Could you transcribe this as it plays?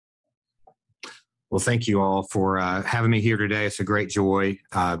Well, thank you all for having me here today. It's a great joy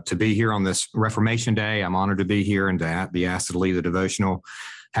to be here on this Reformation Day. I'm honored to be here and to be asked to lead the devotional.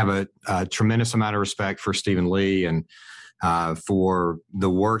 Have a tremendous amount of respect for Stephen Lee and for the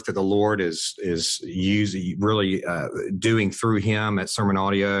work that the Lord is really doing through him at Sermon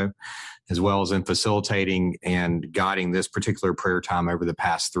Audio, as well as in facilitating and guiding this particular prayer time over the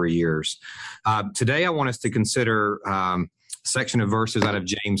past 3 years. Today, I want us to consider section of verses out of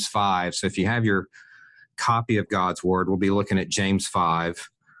James 5. So if you have your copy of God's Word, we'll be looking at James 5,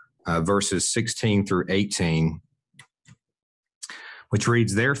 verses 16 through 18, which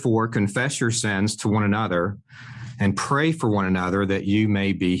reads, "Therefore, confess your sins to one another and pray for one another that you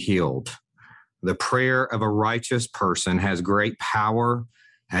may be healed. The prayer of a righteous person has great power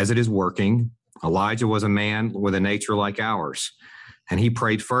as it is working. Elijah was a man with a nature like ours, and he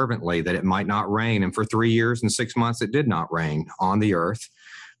prayed fervently that it might not rain. And for 3 years and 6 months, it did not rain on the earth.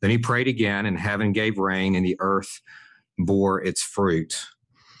 Then he prayed again, and heaven gave rain, and the earth bore its fruit."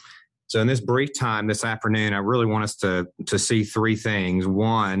 So in this brief time this afternoon, I really want us to see three things.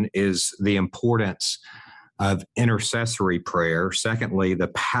 One is the importance of intercessory prayer. Secondly, the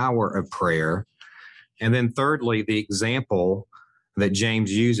power of prayer. And then thirdly, the example that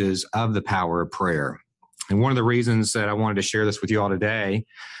James uses of the power of prayer. And one of the reasons that I wanted to share this with you all today,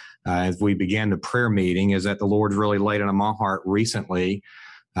 as we began the prayer meeting, is that the Lord's really laid it on my heart recently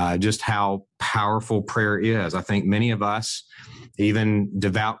just how powerful prayer is. I think many of us, even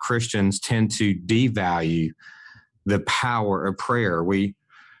devout Christians, tend to devalue the power of prayer. We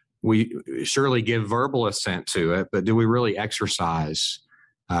surely give verbal assent to it, but do we really exercise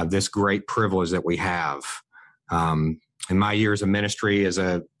this great privilege that we have? In my years of ministry as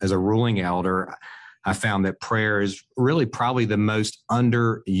a ruling elder, I found that prayer is really probably the most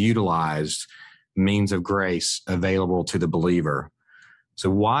underutilized means of grace available to the believer. So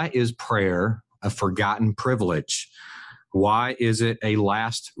why is prayer a forgotten privilege? Why is it a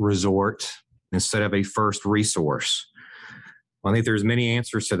last resort instead of a first resource? Well, I think there's many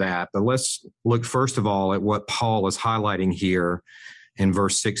answers to that, but let's look first of all at what Paul is highlighting here in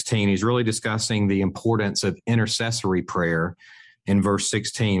verse 16. He's really discussing the importance of intercessory prayer in verse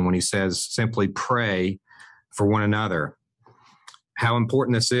 16, when he says, simply pray for one another. How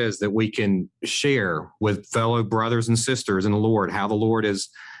important this is that we can share with fellow brothers and sisters in the Lord how the Lord is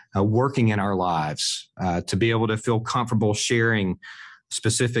working in our lives, to be able to feel comfortable sharing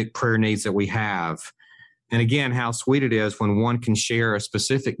specific prayer needs that we have. And again, how sweet it is when one can share a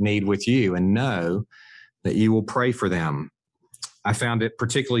specific need with you and know that you will pray for them. I found it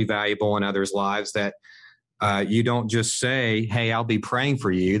particularly valuable in others' lives that you don't just say, hey, I'll be praying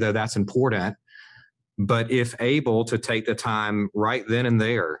for you, though that's important, but if able, to take the time right then and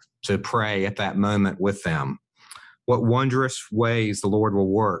there to pray at that moment with them. What wondrous ways the Lord will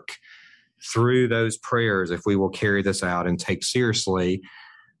work through those prayers if we will carry this out and take seriously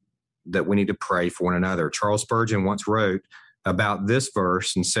that we need to pray for one another. Charles Spurgeon once wrote about this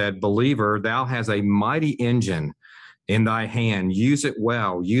verse and said, "Believer, thou hast a mighty engine in thy hand. Use it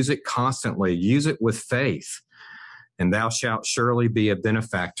well, use it constantly, use it with faith, and thou shalt surely be a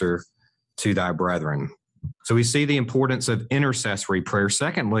benefactor to thy brethren." So we see the importance of intercessory prayer.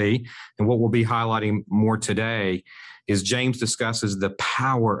 Secondly, and what we'll be highlighting more today, is James discusses the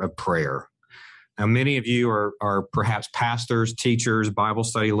power of prayer. Now, many of you are perhaps pastors, teachers, Bible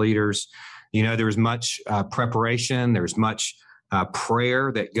study leaders. You know, there's much preparation, there's much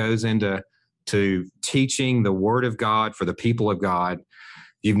prayer that goes into teaching the Word of God for the people of God.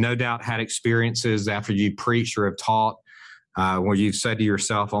 You've no doubt had experiences after you preach or have taught where you've said to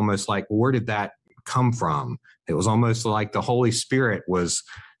yourself almost like, where did that come from? It was almost like the Holy Spirit was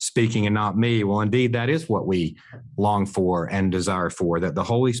speaking and not me. Well, indeed, that is what we long for and desire for, that the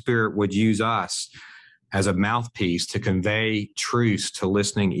Holy Spirit would use us as a mouthpiece to convey truths to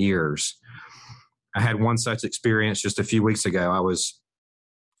listening ears. I had one such experience just a few weeks ago. I was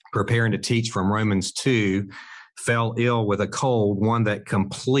preparing to teach from Romans 2, fell ill with a cold, one that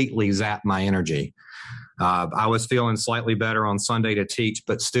completely zapped my energy. I was feeling slightly better on Sunday to teach,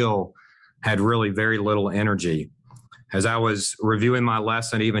 but still had really very little energy. As I was reviewing my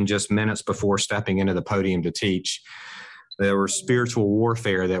lesson, even just minutes before stepping into the podium to teach, there was spiritual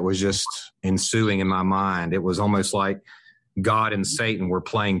warfare that was just ensuing in my mind. It was almost like God and Satan were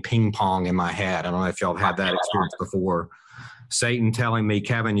playing ping pong in my head. I don't know if y'all have had that experience before. Satan telling me,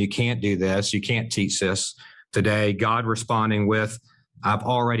 Kevin, you can't do this. You can't teach this today. God responding with, I've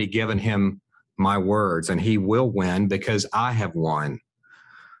already given him my words and he will win because I have won.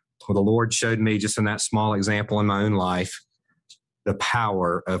 Well, the Lord showed me just in that small example in my own life, the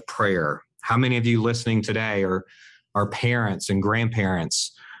power of prayer. How many of you listening today are parents and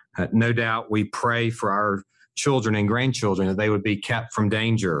grandparents No doubt we pray for our children and grandchildren that they would be kept from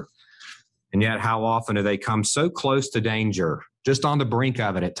danger. And yet how often do they come so close to danger, just on the brink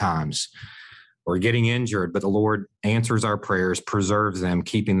of it at times, or getting injured, but the Lord answers our prayers, preserves them,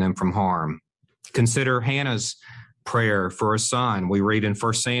 keeping them from harm. Consider Hannah's prayer for a son. We read in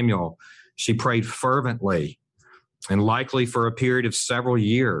 1 Samuel, she prayed fervently and likely for a period of several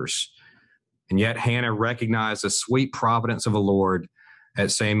years. And yet Hannah recognized the sweet providence of the Lord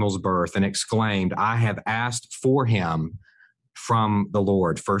at Samuel's birth and exclaimed, I have asked for him from the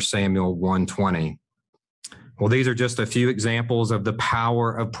Lord, 1 Samuel 1:20. Well, these are just a few examples of the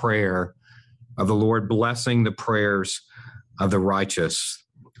power of prayer, of the Lord blessing the prayers of the righteous.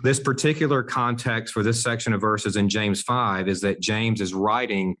 This particular context for this section of verses in James 5 is that James is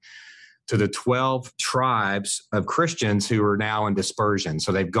writing to the 12 tribes of Christians who are now in dispersion.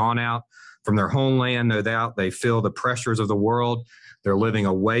 So they've gone out from their homeland, no doubt. They feel the pressures of the world. They're living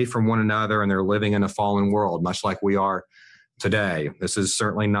away from one another, and they're living in a fallen world, much like we are today. This is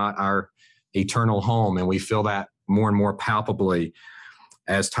certainly not our eternal home, and we feel that more and more palpably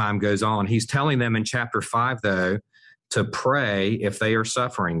as time goes on. He's telling them in chapter 5, though, to pray if they are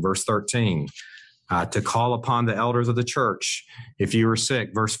suffering, verse 13, to call upon the elders of the church if you are sick,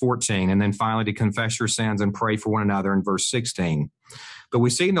 verse 14, and then finally to confess your sins and pray for one another in verse 16. But we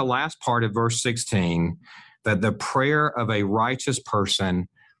see in the last part of verse 16 that the prayer of a righteous person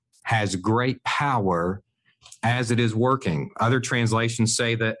has great power as it is working. Other translations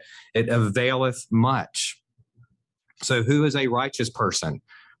say that it availeth much. So who is a righteous person?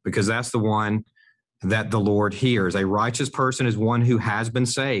 Because that's the one that the Lord hears. A righteous person is one who has been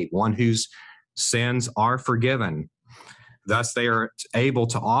saved, one whose sins are forgiven. Thus, they are able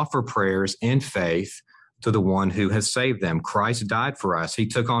to offer prayers in faith to the one who has saved them. Christ died for us. He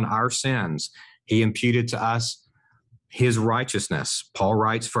took on our sins. He imputed to us his righteousness. Paul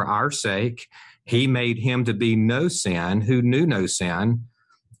writes, for our sake, he made him to be no sin who knew no sin,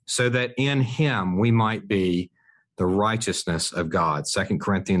 so that in him we might be the righteousness of God. 2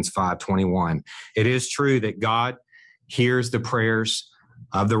 Corinthians 5:21. It is true that God hears the prayers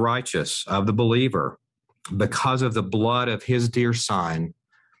of the righteous, of the believer, because of the blood of his dear Son,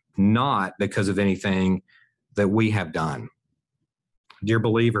 not because of anything that we have done. Dear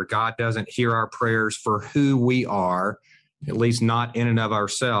believer, God doesn't hear our prayers for who we are, at least not in and of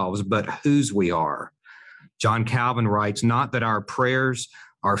ourselves, but whose we are. John Calvin writes, not that our prayers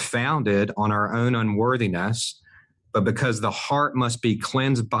are founded on our own unworthiness, but because the heart must be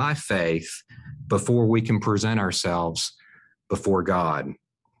cleansed by faith before we can present ourselves before God.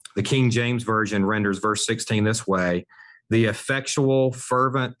 The King James Version renders verse 16 this way, the effectual,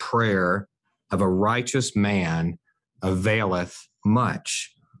 fervent prayer of a righteous man availeth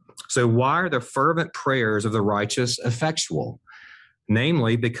much. So why are the fervent prayers of the righteous effectual?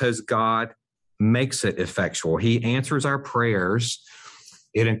 Namely, because God makes it effectual. He answers our prayers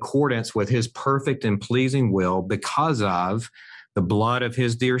in accordance with his perfect and pleasing will because of the blood of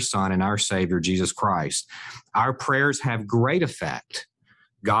his dear Son and our Savior, Jesus Christ. Our prayers have great effect.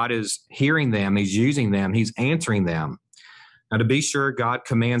 God is hearing them. He's using them. He's answering them. Now, to be sure, God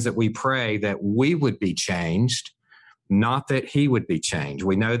commands that we pray that we would be changed, not that he would be changed.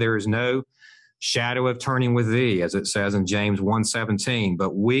 We know there is no shadow of turning with thee, as it says in James 1:17,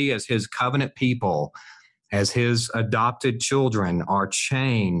 but we as his covenant people, as his adopted children, are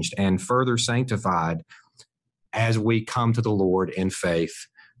changed and further sanctified as we come to the Lord in faith,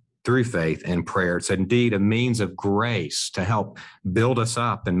 through faith and prayer. It's indeed a means of grace to help build us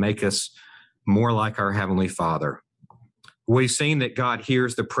up and make us more like our Heavenly Father. We've seen that God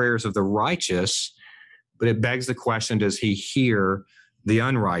hears the prayers of the righteous, but it begs the question, does he hear the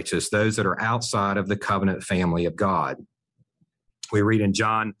unrighteous, those that are outside of the covenant family of God? We read in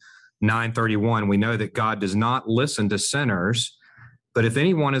John 9:31, we know that God does not listen to sinners, but if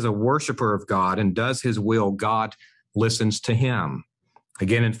anyone is a worshiper of God and does his will, God listens to him.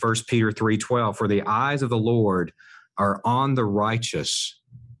 Again, in 1 Peter 3:12, for the eyes of the Lord are on the righteous,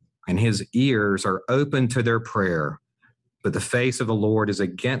 and his ears are open to their prayer, but the face of the Lord is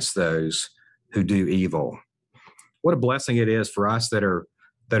against those who do evil. What a blessing it is for us that are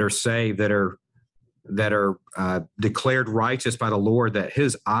saved, that are declared righteous by the Lord, that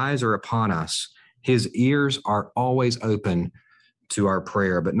his eyes are upon us. His ears are always open to our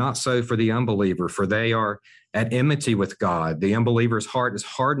prayer, but not so for the unbeliever, for they are at enmity with God. The unbeliever's heart is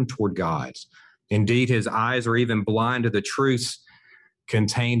hardened toward God. Indeed, his eyes are even blind to the truths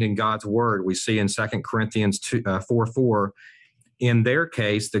contained in God's word. We see in 2 Corinthians 4:4, in their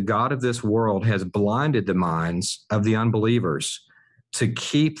case, the God of this world has blinded the minds of the unbelievers to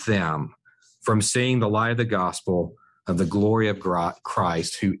keep them from seeing the light of the gospel, of the glory of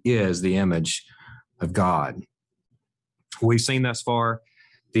Christ, who is the image of God. We've seen thus far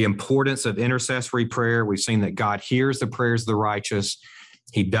the importance of intercessory prayer. We've seen that God hears the prayers of the righteous.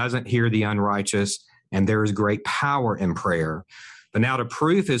 He doesn't hear the unrighteous, and there is great power in prayer. But now to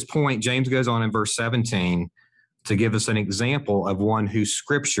prove his point, James goes on in verse 17 to give us an example of one whose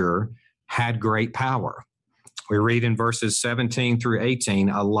scripture had great power. We read in verses 17 through 18,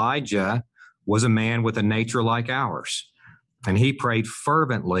 Elijah was a man with a nature like ours, and he prayed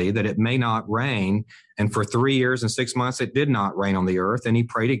fervently that it may not rain. And for 3 years and 6 months, it did not rain on the earth. And he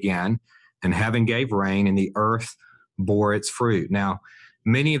prayed again, and heaven gave rain, and the earth bore its fruit. Now,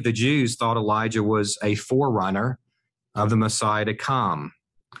 many of the Jews thought Elijah was a forerunner of the Messiah to come.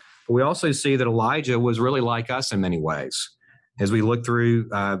 But we also see that Elijah was really like us in many ways. As we look through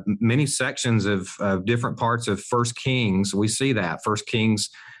many sections of different parts of 1 Kings, we see that. 1 Kings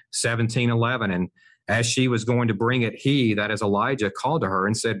 17:11. And as she was going to bring it, he, that is Elijah, called to her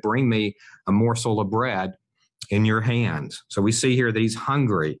and said, bring me a morsel of bread in your hand. So we see here that he's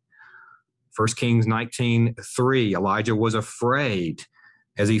hungry. 1 Kings 19:3, Elijah was afraid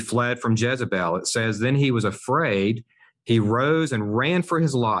as he fled from Jezebel. It says, then he was afraid. He rose and ran for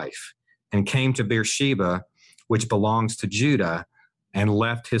his life and came to Beersheba, which belongs to Judah, and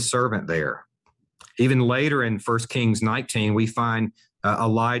left his servant there. Even later in 1 Kings 19, we find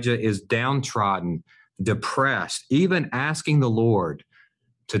Elijah is downtrodden, depressed, even asking the Lord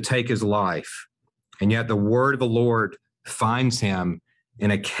to take his life. And yet the word of the Lord finds him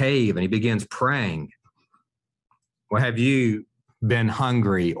in a cave, and he begins praying. Well, have you been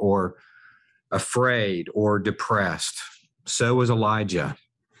hungry or afraid or depressed? So was Elijah.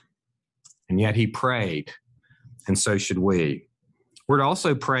 And yet he prayed, and so should we. We're to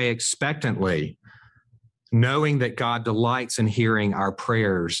also pray expectantly, knowing that God delights in hearing our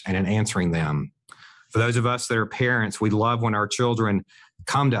prayers and in answering them. For those of us that are parents, we love when our children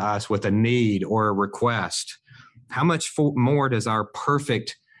come to us with a need or a request. How much more does our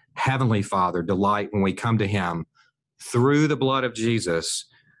perfect Heavenly Father delight when we come to him through the blood of Jesus,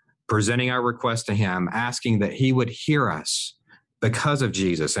 presenting our request to him, asking that he would hear us because of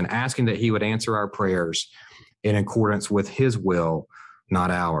Jesus, and asking that he would answer our prayers in accordance with his will,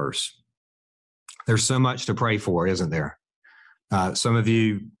 not ours. There's so much to pray for, isn't there? Some of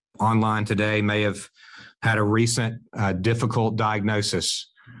you online today may have had a recent difficult diagnosis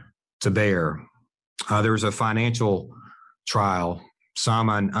to bear. Others a financial trial, some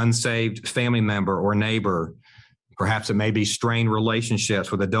an unsaved family member or neighbor. Perhaps it may be strained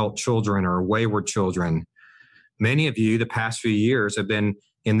relationships with adult children or wayward children. Many of you, the past few years, have been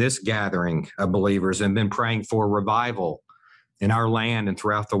in this gathering of believers and been praying for revival in our land and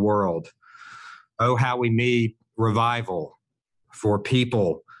throughout the world. Oh, how we need revival for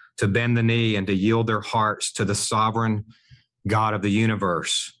people to bend the knee and to yield their hearts to the sovereign God of the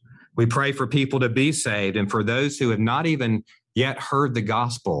universe. We pray for people to be saved, and for those who have not even yet heard the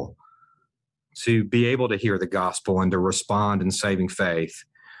gospel, to be able to hear the gospel and to respond in saving faith.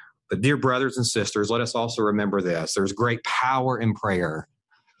 But dear brothers and sisters, let us also remember this. There's great power in prayer,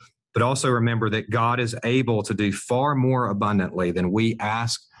 but also remember that God is able to do far more abundantly than we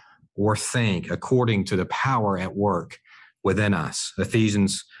ask or think, according to the power at work within us.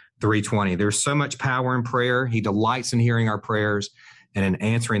 Ephesians 3:20. There's so much power in prayer. He delights in hearing our prayers and in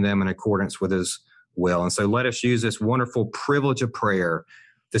answering them in accordance with his will. And so let us use this wonderful privilege of prayer,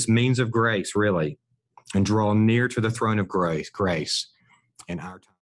 this means of grace, really, and draw near to the throne of grace in our time.